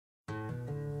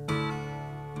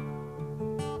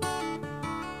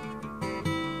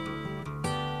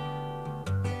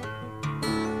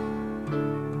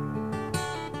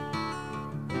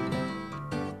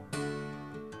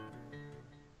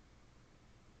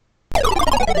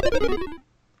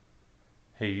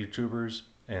Hey YouTubers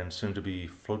and soon to be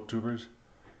float tubers.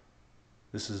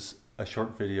 This is a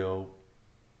short video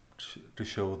to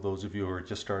show those of you who are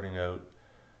just starting out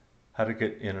how to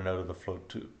get in and out of the float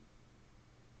tube.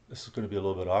 This is going to be a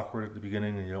little bit awkward at the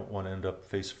beginning and you don't want to end up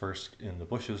face first in the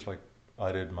bushes like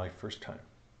I did my first time.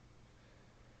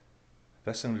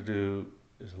 Best thing to do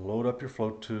is load up your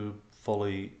float tube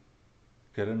fully,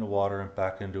 get in the water and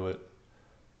back into it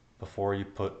before you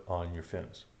put on your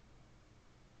fins.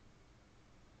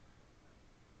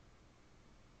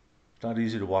 It's not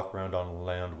easy to walk around on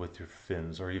land with your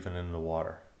fins or even in the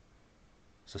water.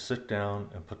 So sit down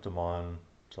and put them on.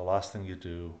 It's the last thing you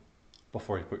do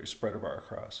before you put your spreader bar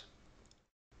across.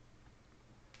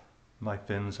 My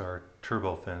fins are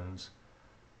turbo fins.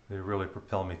 They really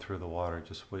propel me through the water.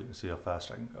 Just wait and see how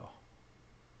fast I can go.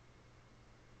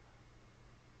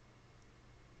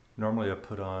 Normally I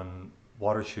put on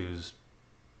water shoes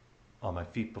on my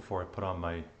feet before I put on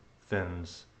my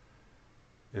fins.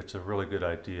 It's a really good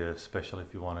idea, especially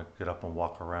if you want to get up and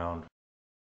walk around.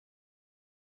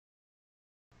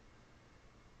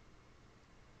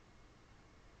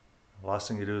 The last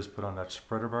thing you do is put on that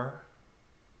spreader bar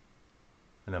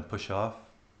and then push off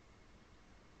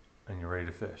and you're ready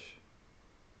to fish.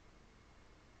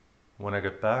 When I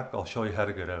get back, I'll show you how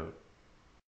to get out.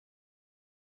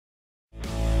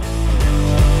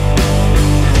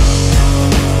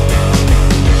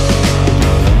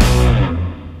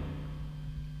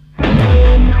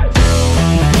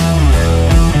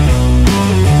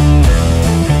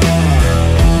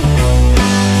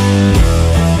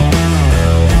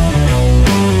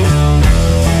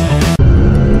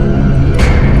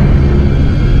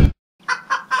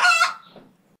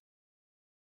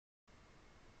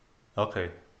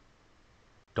 Okay,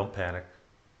 don't panic.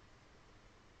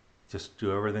 Just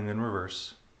do everything in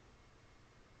reverse.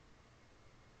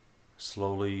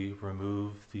 Slowly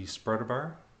remove the spreader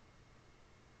bar.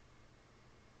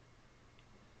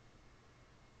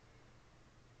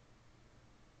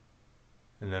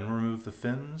 And then remove the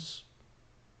fins.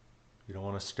 You don't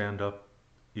want to stand up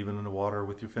even in the water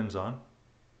with your fins on.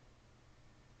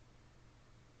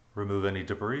 Remove any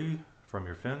debris from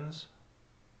your fins.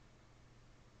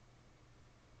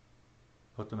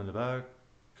 Put them in the bag,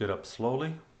 get up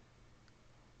slowly.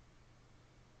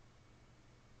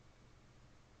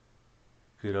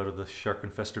 Get out of the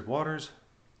shark-infested waters,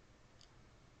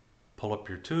 pull up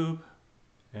your tube,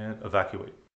 and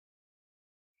evacuate.